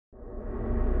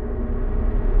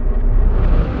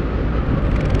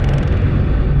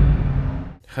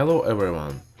Hello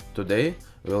everyone! Today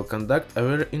we will conduct a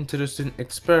very interesting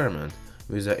experiment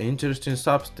with an interesting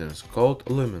substance called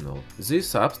luminol. This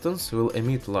substance will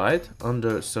emit light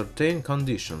under certain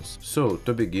conditions. So,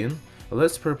 to begin,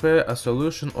 let's prepare a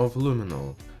solution of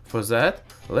luminol. For that,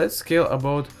 let's scale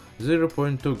about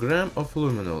 0.2 gram of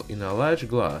luminol in a large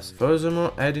glass,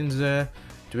 furthermore adding there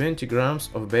 20 grams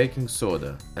of baking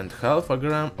soda and half a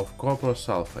gram of copper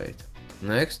sulfate.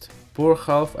 Next, pour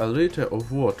half a liter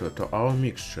of water to our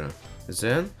mixture,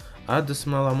 then add a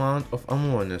small amount of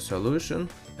ammonia solution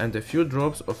and a few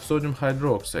drops of sodium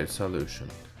hydroxide solution.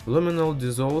 Luminol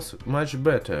dissolves much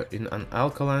better in an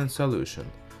alkaline solution.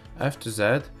 After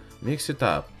that, mix it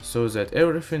up so that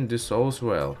everything dissolves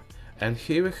well. And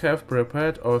here we have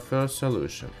prepared our first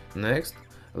solution. Next,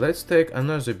 let's take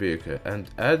another beaker and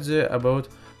add there about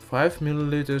 5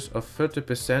 ml of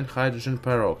 30% hydrogen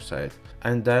peroxide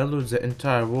and dilute the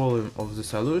entire volume of the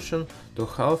solution to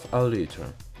half a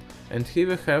liter. And here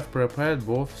we have prepared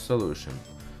both solutions.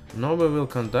 Now we will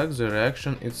conduct the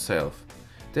reaction itself.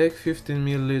 Take 15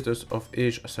 ml of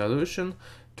each solution,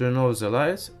 turn off the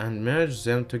lights and merge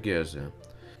them together.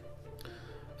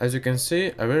 As you can see,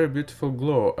 a very beautiful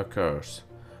glow occurs.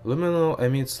 Luminol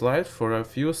emits light for a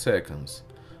few seconds.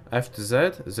 After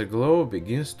that, the glow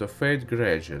begins to fade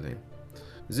gradually.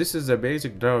 This is the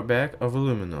basic drawback of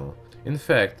luminol. In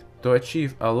fact, to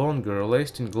achieve a longer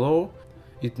lasting glow,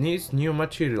 it needs new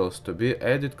materials to be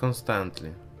added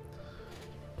constantly.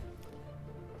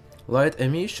 Light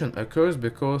emission occurs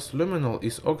because luminol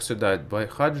is oxidized by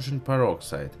hydrogen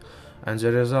peroxide, and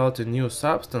the resulting new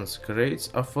substance creates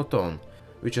a photon,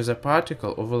 which is a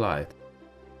particle of light.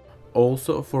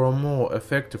 Also, for a more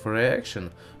effective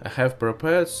reaction, I have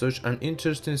prepared such an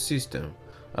interesting system.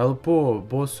 I'll pour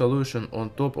both solutions on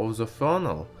top of the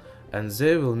funnel and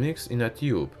they will mix in a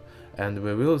tube, and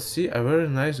we will see a very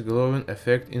nice glowing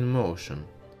effect in motion.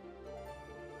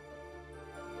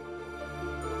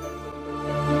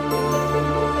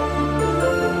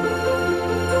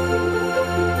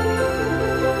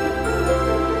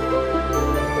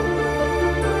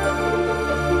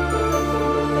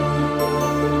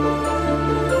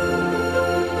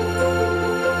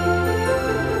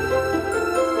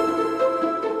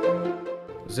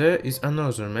 There is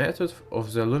another method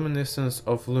of the luminescence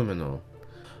of luminol.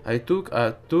 I took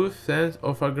a 2/10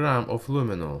 of a gram of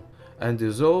luminol and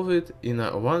dissolved it in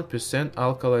a 1%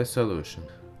 alkali solution.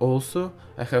 Also,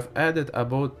 I have added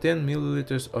about 10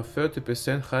 ml of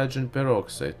 30% hydrogen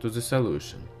peroxide to the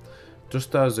solution. To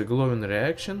start the glowing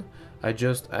reaction, I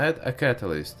just add a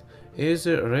catalyst,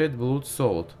 either red blood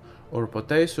salt or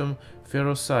potassium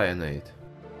ferrocyanate.